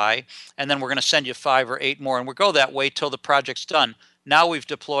verify. And then we're going to send you 5 or 8 more. And we'll go that way till the project's done. Now we've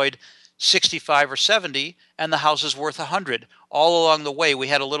deployed 65 or 70, and the house is worth 100. All along the way, we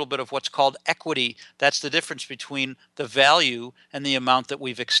had a little bit of what's called equity. That's the difference between the value and the amount that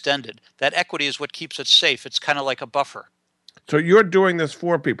we've extended. That equity is what keeps it safe. It's kind of like a buffer. So you're doing this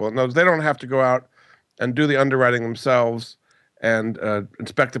for people. In other words, they don't have to go out and do the underwriting themselves and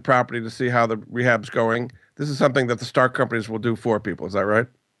inspect the property to see how the rehab's going. This is something that the Stark companies will do for people. Is that right?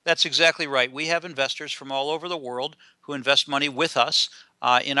 That's exactly right. We have investors from all over the world who invest money with us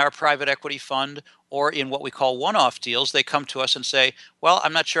in our private equity fund or in what we call one-off deals. They come to us and say, well,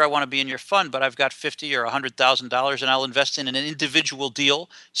 I'm not sure I want to be in your fund, but I've got $50,000 or $100,000 and I'll invest in an individual deal.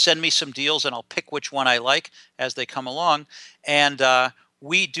 Send me some deals and I'll pick which one I like as they come along. And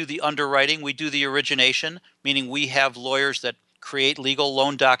we do the underwriting. We do the origination, meaning we have lawyers that create legal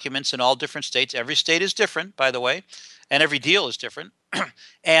loan documents in all different states. Every state is different, by the way, and every deal is different.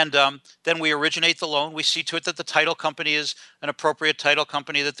 And then we originate the loan. We see to it that the title company is an appropriate title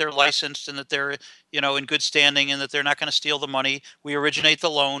company, that they're licensed and that they're, in good standing and that they're not going to steal the money. We originate the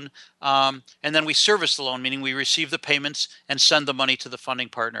loan, and then we service the loan, meaning we receive the payments and send the money to the funding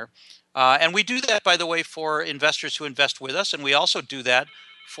partner. And we do that, by the way, for investors who invest with us, and we also do that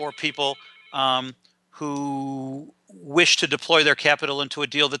for people who wish to deploy their capital into a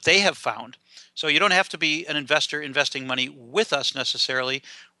deal that they have found. So you don't have to be an investor investing money with us necessarily.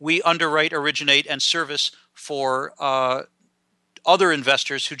 We underwrite, originate, and service for other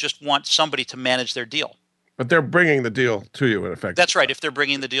investors who just want somebody to manage their deal. But they're bringing the deal to you, in effect. That's right. If they're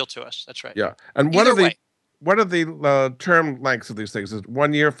bringing the deal to us, that's right. Yeah. And what are the term lengths of these things? Is it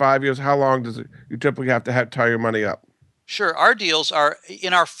 1 year, 5 years? How long does you typically have to tie your money up? Sure. Our deals are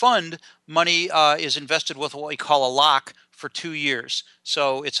in our fund. Money is invested with what we call a lock for 2 years.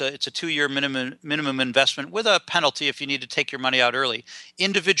 So it's a 2-year minimum investment with a penalty if you need to take your money out early.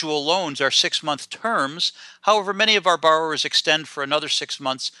 Individual loans are 6-month terms. However, many of our borrowers extend for another 6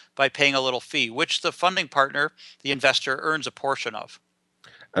 months by paying a little fee, which the funding partner, the investor, earns a portion of.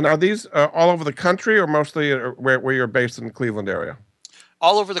 And are these all over the country or mostly where you're based in the Cleveland area?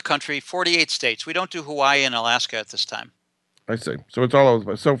 All over the country, 48 states. We don't do Hawaii and Alaska at this time. I see. So it's all over the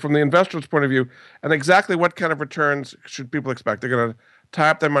place. So from the investor's point of view, and exactly what kind of returns should people expect? They're going to tie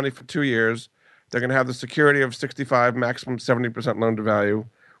up their money for 2 years. They're going to have the security of 65, maximum 70% loan to value.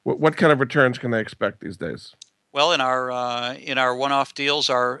 What kind of returns can they expect these days? Well, in our one-off deals,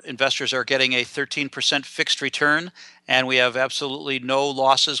 our investors are getting a 13% fixed return, and we have absolutely no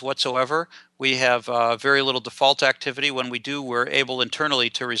losses whatsoever. We have very little default activity. When we do, we're able internally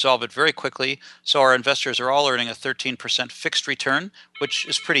to resolve it very quickly. So our investors are all earning a 13% fixed return, which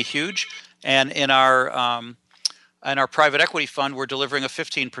is pretty huge. And in our In our private equity fund, we're delivering a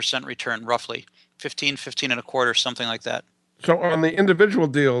 15% return, roughly 15 and a quarter, something like that. So on the individual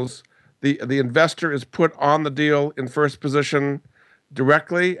deals, the investor is put on the deal in first position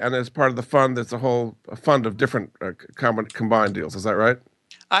directly, and as part of the fund, there's a whole fund of different combined deals. Is that right?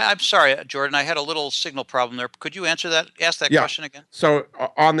 I'm sorry, Jordan. I had a little signal problem there. Could you ask that question again? So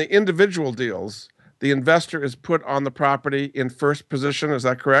on the individual deals, the investor is put on the property in first position. Is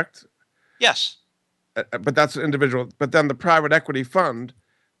that correct? Yes. But that's individual. But then the private equity fund,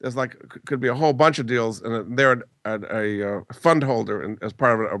 there's could be a whole bunch of deals, and they're a fund holder as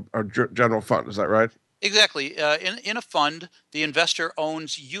part of a general fund. Is that right? Exactly. In a fund, the investor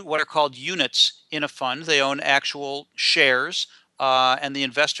owns what are called units in a fund. They own actual shares, and the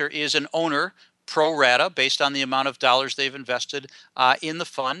investor is an owner pro rata based on the amount of dollars they've invested in the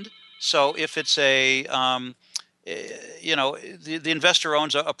fund. So if it's the investor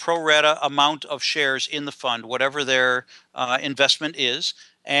owns a pro rata amount of shares in the fund, whatever their investment is,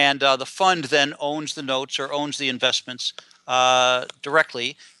 and the fund then owns the notes or owns the investments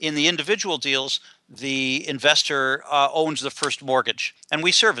directly. In the individual deals, the investor owns the first mortgage, and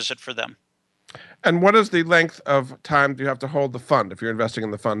we service it for them. And what is the length of time do you have to hold the fund if you're investing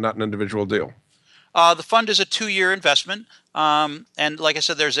in the fund, not an individual deal? The fund is a 2-year investment, and like I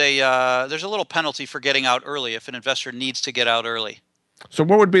said, there's a little penalty for getting out early if an investor needs to get out early. So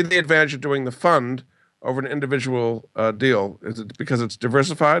what would be the advantage of doing the fund over an individual deal? Is it because it's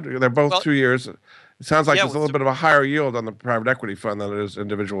diversified? They're both 2 years. It sounds like there's a little bit of a higher yield on the private equity fund than it is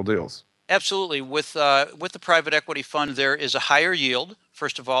individual deals. Absolutely. With the private equity fund, there is a higher yield,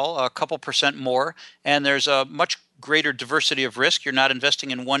 first of all, a couple percent more, and there's a much greater diversity of risk. You're not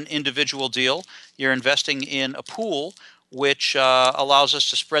investing in one individual deal. You're investing in a pool, which allows us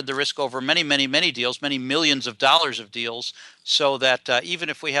to spread the risk over many, many, many deals, many millions of dollars of deals, so that even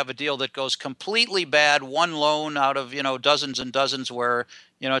if we have a deal that goes completely bad, one loan out of dozens and dozens where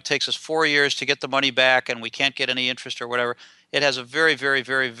it takes us 4 years to get the money back and we can't get any interest or whatever, it has a very, very,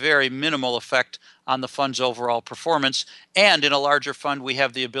 very, very minimal effect on the fund's overall performance. And in a larger fund, we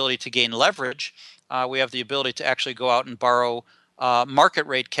have the ability to gain leverage. We have the ability to actually go out and borrow market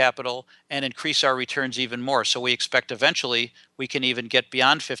rate capital and increase our returns even more. So we expect eventually we can even get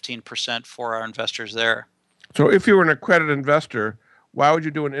beyond 15% for our investors there. So if you were an accredited investor, why would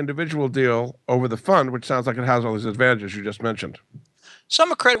you do an individual deal over the fund, which sounds like it has all these advantages you just mentioned?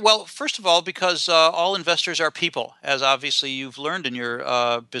 Some accredit. Well, first of all, because all investors are people, as obviously you've learned in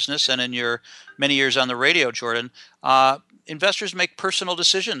your business and in your many years on the radio, Jordan. Investors make personal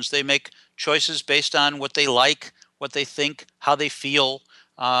decisions. They make choices based on what they like, what they think, how they feel.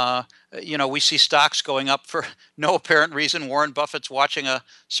 We see stocks going up for no apparent reason. Warren Buffett's watching a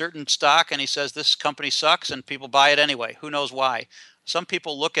certain stock and he says this company sucks, and people buy it anyway. Who knows why? Some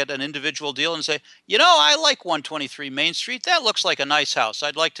people look at an individual deal and say, I like 123 Main Street. That looks like a nice house.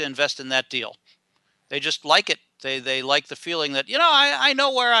 I'd like to invest in that deal. They just like it. They like the feeling that, I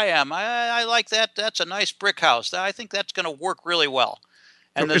know where I am. I like that. That's a nice brick house. I think that's going to work really well.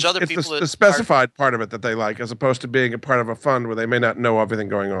 And there's other people that... It's the specified part of it that they like, as opposed to being a part of a fund where they may not know everything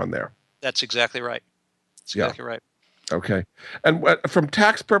going on there. That's exactly right. That's exactly right. Okay. And from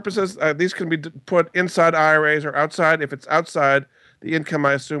tax purposes, these can be put inside IRAs or outside. If it's outside, the income,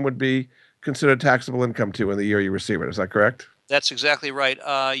 I assume, would be considered taxable income too in the year you receive it. Is that correct? That's exactly right.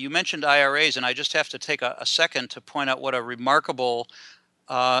 You mentioned IRAs, and I just have to take a second to point out what a remarkable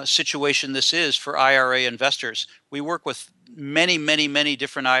situation this is for IRA investors. We work with many, many, many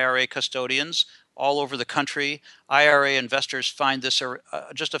different IRA custodians all over the country. IRA investors find this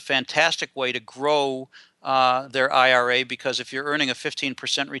just a fantastic way to grow their IRA, because if you're earning a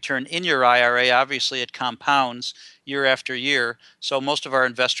 15% return in your IRA, obviously it compounds year after year. So most of our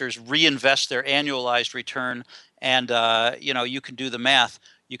investors reinvest their annualized return, and you can do the math.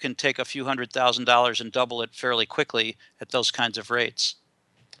 You can take a few $100,000 and double it fairly quickly at those kinds of rates.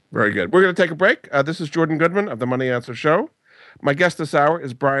 Very good. We're going to take a break. This is Jordan Goodman of the Money Answer Show. My guest this hour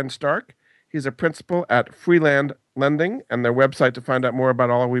is Brian Stark. He's a principal at Freeland Lending, and their website to find out more about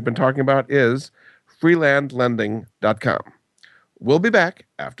all we've been talking about is freelandlending.com. We'll be back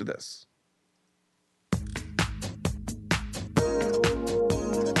after this.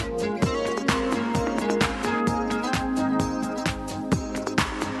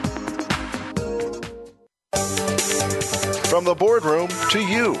 From the boardroom to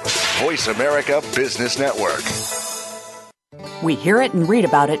you, Voice America Business Network. We hear it and read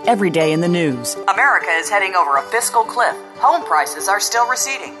about it every day in the news. America is heading over a fiscal cliff. Home prices are still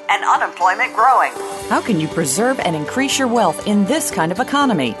receding and unemployment growing. How can you preserve and increase your wealth in this kind of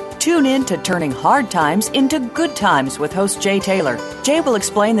economy? Tune in to Turning Hard Times into Good Times with host Jay Taylor. Jay will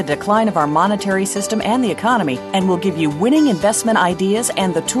explain the decline of our monetary system and the economy, and will give you winning investment ideas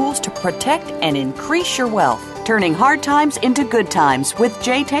and the tools to protect and increase your wealth. Turning Hard Times into Good Times with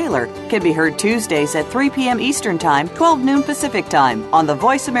Jay Taylor can be heard Tuesdays at 3 p.m. Eastern Time, 12 noon Pacific Time on the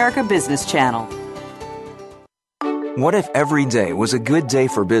Voice America Business Channel. What if every day was a good day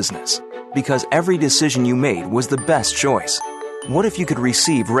for business? Because every decision you made was the best choice. What if you could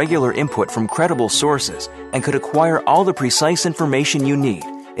receive regular input from credible sources and could acquire all the precise information you need,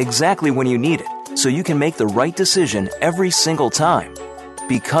 exactly when you need it, so you can make the right decision every single time?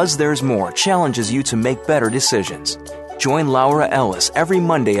 Because There's More challenges you to make better decisions. Join Laura Ellis every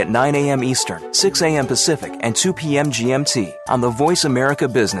Monday at 9 a.m. Eastern, 6 a.m. Pacific, and 2 p.m. GMT on the Voice America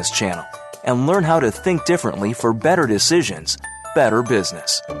Business Channel, and learn how to think differently for better decisions, better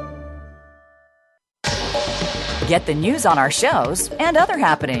business. Get the news on our shows and other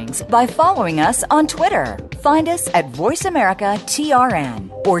happenings by following us on Twitter. Find us at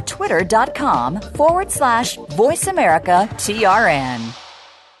VoiceAmericaTRN or twitter.com/VoiceAmericaTRN.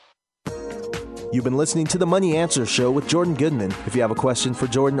 You've been listening to The Money Answer Show with Jordan Goodman. If you have a question for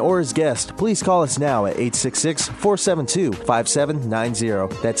Jordan or his guest, please call us now at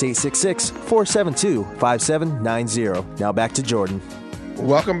 866-472-5790. That's 866-472-5790. Now back to Jordan.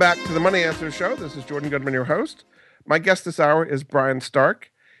 Welcome back to The Money Answer Show. This is Jordan Goodman, your host. My guest this hour is Brian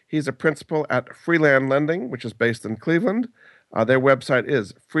Stark. He's a principal at Freeland Lending, which is based in Cleveland. Their website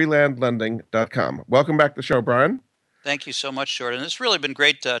is freelandlending.com. Welcome back to the show, Brian. Thank you so much, Jordan. It's really been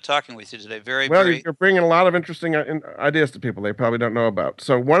great talking with you today. Well, you're bringing a lot of interesting ideas to people they probably don't know about.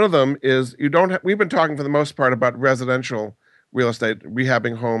 So one of them is we've been talking for the most part about residential real estate,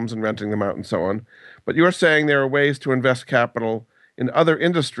 rehabbing homes and renting them out and so on. But you're saying there are ways to invest capital in other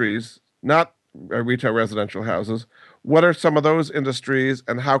industries, not retail residential houses. What are some of those industries,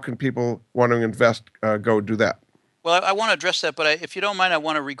 and how can people want to invest go do that? Well, I want to address that, but if you don't mind, I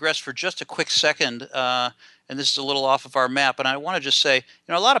want to regress for just a quick second, and this is a little off of our map, and I want to just say,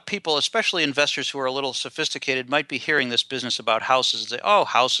 a lot of people, especially investors who are a little sophisticated, might be hearing this business about houses and say, oh,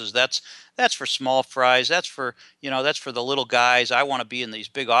 houses, that's for small fries, that's for the little guys, I want to be in these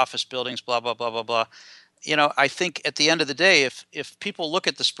big office buildings, blah, blah, blah, blah, blah. I think at the end of the day, if people look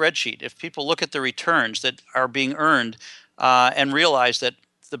at the spreadsheet, if people look at the returns that are being earned and realize that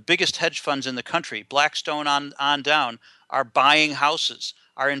the biggest hedge funds in the country, Blackstone on down, are buying houses,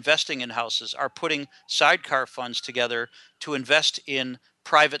 are investing in houses, are putting sidecar funds together to invest in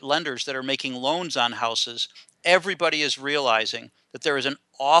private lenders that are making loans on houses, everybody is realizing that there is an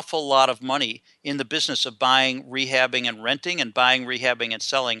awful lot of money in the business of buying, rehabbing, and renting, and buying, rehabbing, and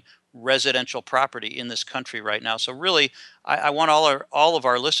selling residential property in this country right now. So really, I want all of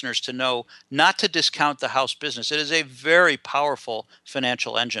our listeners to know not to discount the house business. It is a very powerful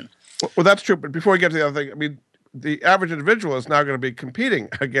financial engine. Well, that's true. But before we get to the other thing, I mean, the average individual is now going to be competing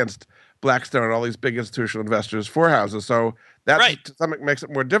against Blackstone and all these big institutional investors for houses. So that to some extent makes it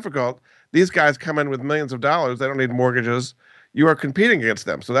more difficult. These guys come in with millions of dollars. They don't need mortgages. You are competing against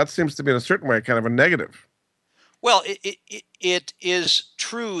them. So that seems to be in a certain way kind of a negative. Well, it is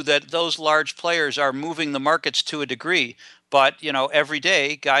true that those large players are moving the markets to a degree, but every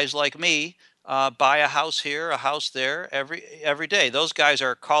day guys like me buy a house here, a house there, every day. Those guys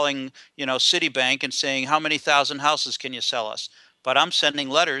are calling Citibank and saying, how many thousand houses can you sell us? But I'm sending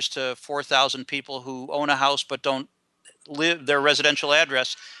letters to 4,000 people who own a house but don't live, their residential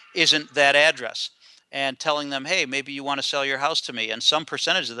address isn't that address, and telling them, hey, maybe you want to sell your house to me. And some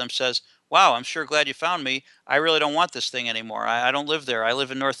percentage of them says, wow, I'm sure glad you found me. I really don't want this thing anymore. I don't live there. I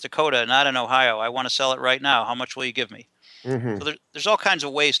live in North Dakota, not in Ohio. I want to sell it right now. How much will you give me? Mm-hmm. So there's all kinds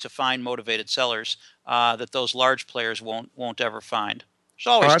of ways to find motivated sellers that those large players won't ever find. There's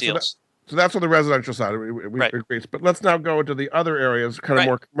always deals. So that's on the residential side. We agree. But let's now go into the other areas, kind of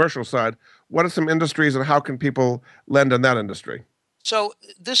more commercial side. What are some industries, and how can people lend in that industry? So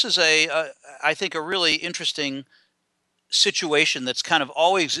this is I think, a really interesting situation that's kind of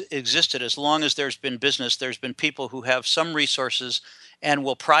always existed. As long as there's been business, there's been people who have some resources and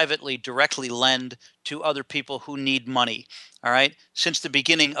will privately directly lend to other people who need money. All right. Since the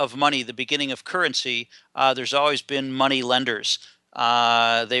beginning of money, the beginning of currency, there's always been money lenders.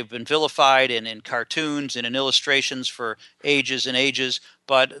 They've been vilified in cartoons and in illustrations for ages and ages.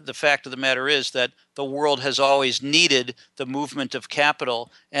 But the fact of the matter is that the world has always needed the movement of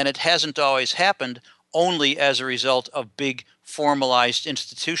capital, and it hasn't always happened only as a result of big formalized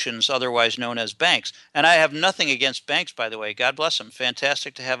institutions, otherwise known as banks. And I have nothing against banks, by the way. God bless them.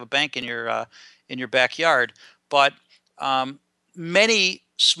 Fantastic to have a bank in your backyard. But many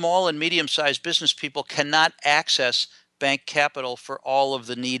small and medium-sized business people cannot access bank capital for all of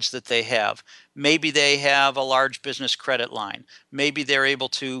the needs that they have. Maybe they have a large business credit line. Maybe they're able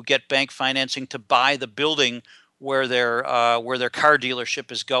to get bank financing to buy the building where their car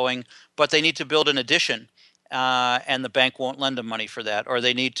dealership is going, but they need to build an addition, and the bank won't lend them money for that. Or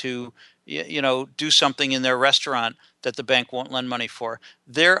they need to, do something in their restaurant that the bank won't lend money for.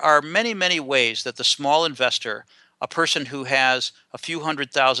 There are many, many ways that the small investor, a person who has a few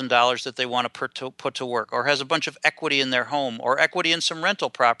 $100,000 that they want to put to work, or has a bunch of equity in their home, or equity in some rental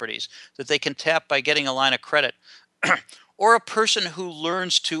properties that they can tap by getting a line of credit, or a person who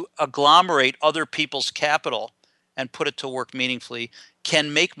learns to agglomerate other people's capital and put it to work meaningfully,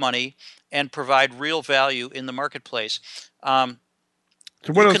 can make money and provide real value in the marketplace.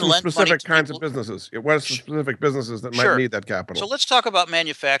 So what are some specific kinds of businesses? What are some specific businesses that might need that capital? So let's talk about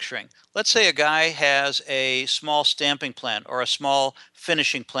manufacturing. Let's say a guy has a small stamping plant, or a small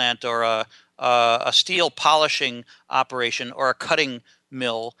finishing plant, or a steel polishing operation, or a cutting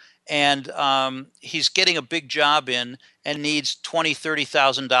mill, and he's getting a big job in and needs $20,000,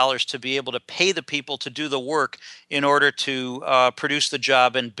 $30,000 to be able to pay the people to do the work in order to produce the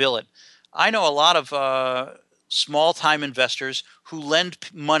job and bill it. I know a lot of small-time investors who lend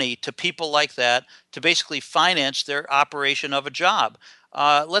money to people like that to basically finance their operation of a job.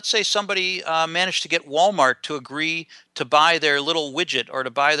 Let's say somebody managed to get Walmart to agree to buy their little widget, or to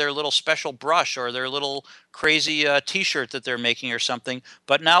buy their little special brush, or their little crazy T-shirt that they're making or something.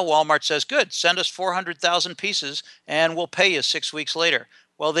 But now Walmart says, good, send us 400,000 pieces and we'll pay you 6 weeks later.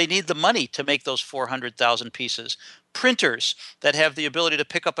 Well, they need the money to make those 400,000 pieces. Printers that have the ability to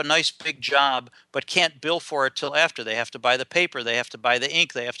pick up a nice big job but can't bill for it till after. They have to buy the paper, they have to buy the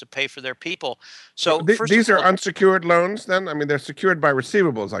ink, they have to pay for their people. So these are unsecured loans then? I mean, they're secured by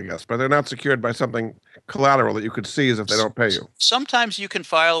receivables, I guess, but they're not secured by something collateral that you could seize if they don't pay you. Sometimes you can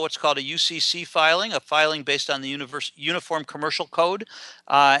file what's called a UCC filing, a filing based on the Uniform Commercial Code,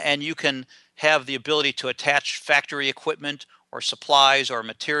 and you can have the ability to attach factory equipment or supplies or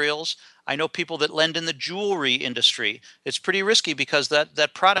materials. I know people that lend in the jewelry industry. It's pretty risky because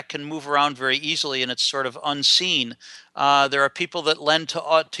that product can move around very easily and it's sort of unseen. There are people that lend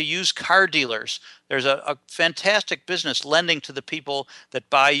to used car dealers. There's a fantastic business lending to the people that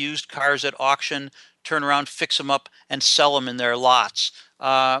buy used cars at auction, turn around, fix them up, and sell them in their lots.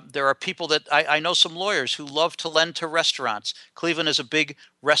 There are people that I know some lawyers who love to lend to restaurants. Cleveland is a big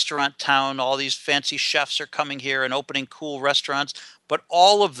restaurant town. All these fancy chefs are coming here and opening cool restaurants. But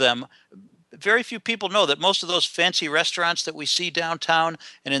all of them, very few people know that most of those fancy restaurants that we see downtown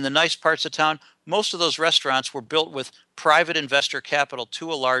and in the nice parts of town, most of those restaurants were built with private investor capital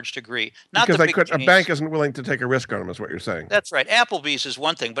to a large degree. Not because a bank isn't willing to take a risk on them, is what you're saying. That's right. Applebee's is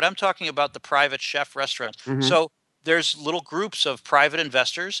one thing, but I'm talking about the private chef restaurants. Mm-hmm. So there's little groups of private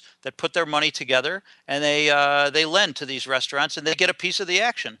investors that put their money together, and they lend to these restaurants, and they get a piece of the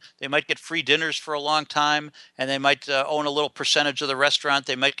action. They might get free dinners for a long time, and they might own a little percentage of the restaurant.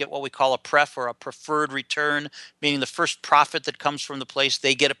 They might get what we call a pref, or a preferred return, meaning the first profit that comes from the place,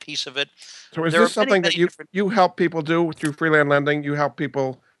 they get a piece of it. So is this something that you help people do through Freeland Lending? You help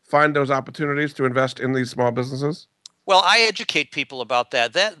people find those opportunities to invest in these small businesses? Well, I educate people about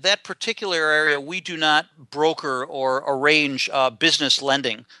that. That particular area, we do not broker or arrange business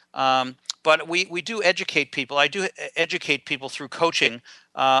lending, but we do educate people. I do educate people through coaching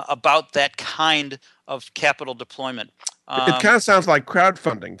about that kind of capital deployment. It kind of sounds like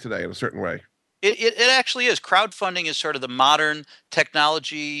crowdfunding today in a certain way. It actually is. Crowdfunding is sort of the modern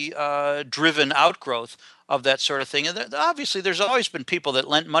technology-driven outgrowth of that sort of thing. And obviously, there's always been people that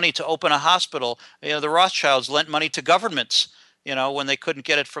lent money to open a hospital. The Rothschilds lent money to governments, when they couldn't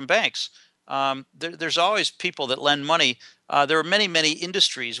get it from banks. There's always people that lend money. There are many, many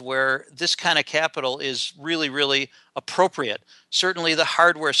industries where this kind of capital is really, really appropriate. Certainly the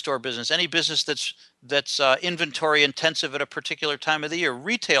hardware store business, any business that's inventory intensive at a particular time of the year,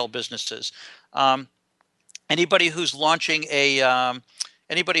 retail businesses, anybody who's launching any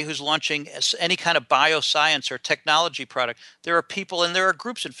kind of bioscience or technology product. There are people and there are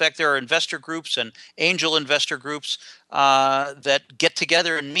groups. In fact, there are investor groups and angel investor groups that get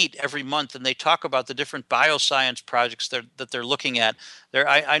together and meet every month, and they talk about the different bioscience projects that they're looking at.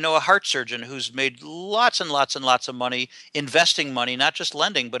 I know a heart surgeon who's made lots and lots and lots of money investing money, not just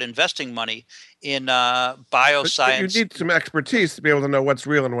lending, but investing money in bioscience. But you need some expertise to be able to know what's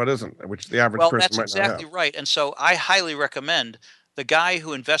real and what isn't, which the average person might not have. Well, that's exactly right. And so I highly recommend the guy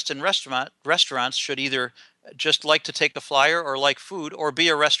who invests in restaurants should either just like to take a flyer or like food or be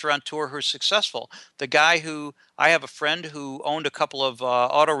a restaurateur who's successful. I have a friend who owned a couple of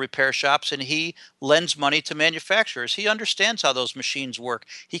auto repair shops, and he lends money to manufacturers. He understands how those machines work.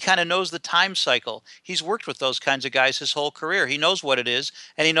 He kind of knows the time cycle. He's worked with those kinds of guys his whole career. He knows what it is,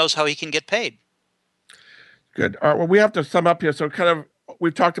 and he knows how he can get paid. Good. All right, well, we have to sum up here. So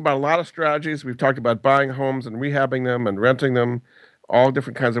we've talked about a lot of strategies. We've talked about buying homes and rehabbing them and renting them, all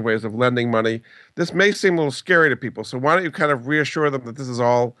different kinds of ways of lending money. This may seem a little scary to people. So why don't you kind of reassure them that this is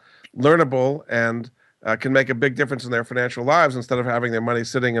all learnable and can make a big difference in their financial lives instead of having their money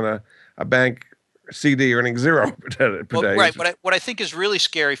sitting in a bank CD earning zero per day. Right. What I think is really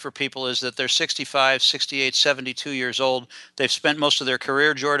scary for people is that they're 65, 68, 72 years old. They've spent most of their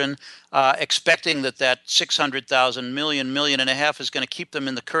career, Jordan, expecting that 600,000, million and a half is going to keep them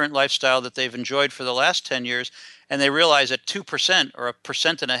in the current lifestyle that they've enjoyed for the last 10 years. And they realize at 2% or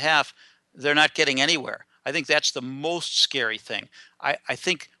 1.5%, they're not getting anywhere. I think that's the most scary thing. I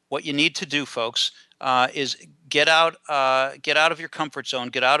think what you need to do, folks, is get out of your comfort zone,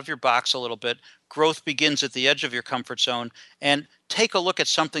 get out of your box a little bit. Growth begins at the edge of your comfort zone, and take a look at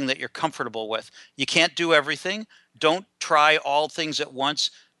something that you're comfortable with. You can't do everything. Don't try all things at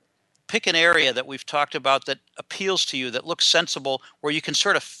once. Pick an area that we've talked about that appeals to you, that looks sensible, where you can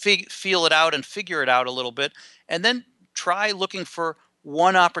sort of feel it out and figure it out a little bit, and then try looking for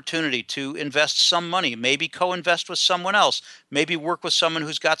one opportunity to invest some money, maybe co-invest with someone else, maybe work with someone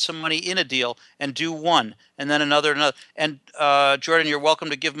who's got some money in a deal and do one, and then another. And Jordan, you're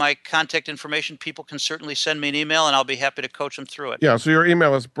welcome to give my contact information. People can certainly send me an email, and I'll be happy to coach them through it. Yeah, so your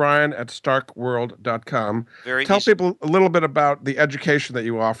email is brian@starkworld.com. Tell people a little bit about the education that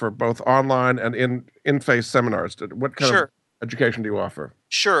you offer, both online and in-face seminars. What kind of education do you offer?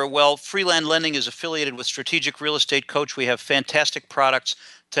 Sure. Well, Freeland Lending is affiliated with Strategic Real Estate Coach. We have fantastic products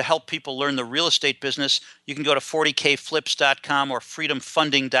to help people learn the real estate business. You can go to 40kflips.com or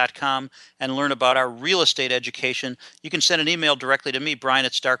freedomfunding.com and learn about our real estate education. You can send an email directly to me,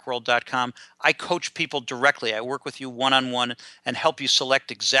 brian@starkworld.com. I coach people directly. I work with you one-on-one and help you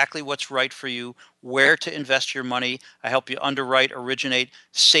select exactly what's right for you, where to invest your money. I help you underwrite, originate,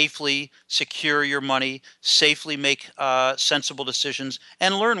 safely secure your money, safely make sensible decisions,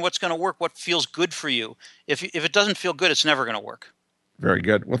 and learn what's going to work, what feels good for you. If it doesn't feel good, it's never going to work. Very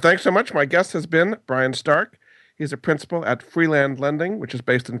good. Well, thanks so much. My guest has been Brian Stark. He's a principal at Freeland Lending, which is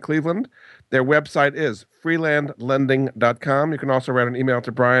based in Cleveland. Their website is freelandlending.com. You can also write an email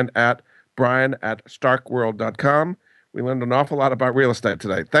to brian@starkworld.com. We learned an awful lot about real estate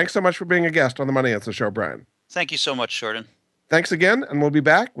today. Thanks so much for being a guest on the Money Answer Show, Brian. Thank you so much, Jordan. Thanks again, and we'll be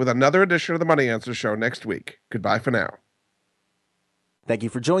back with another edition of the Money Answer Show next week. Goodbye for now. Thank you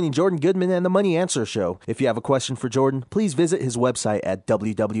for joining Jordan Goodman and the Money Answer Show. If you have a question for Jordan, please visit his website at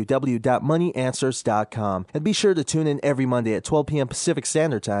www.moneyanswers.com. And be sure to tune in every Monday at 12 p.m. Pacific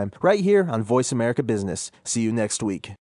Standard Time right here on Voice America Business. See you next week.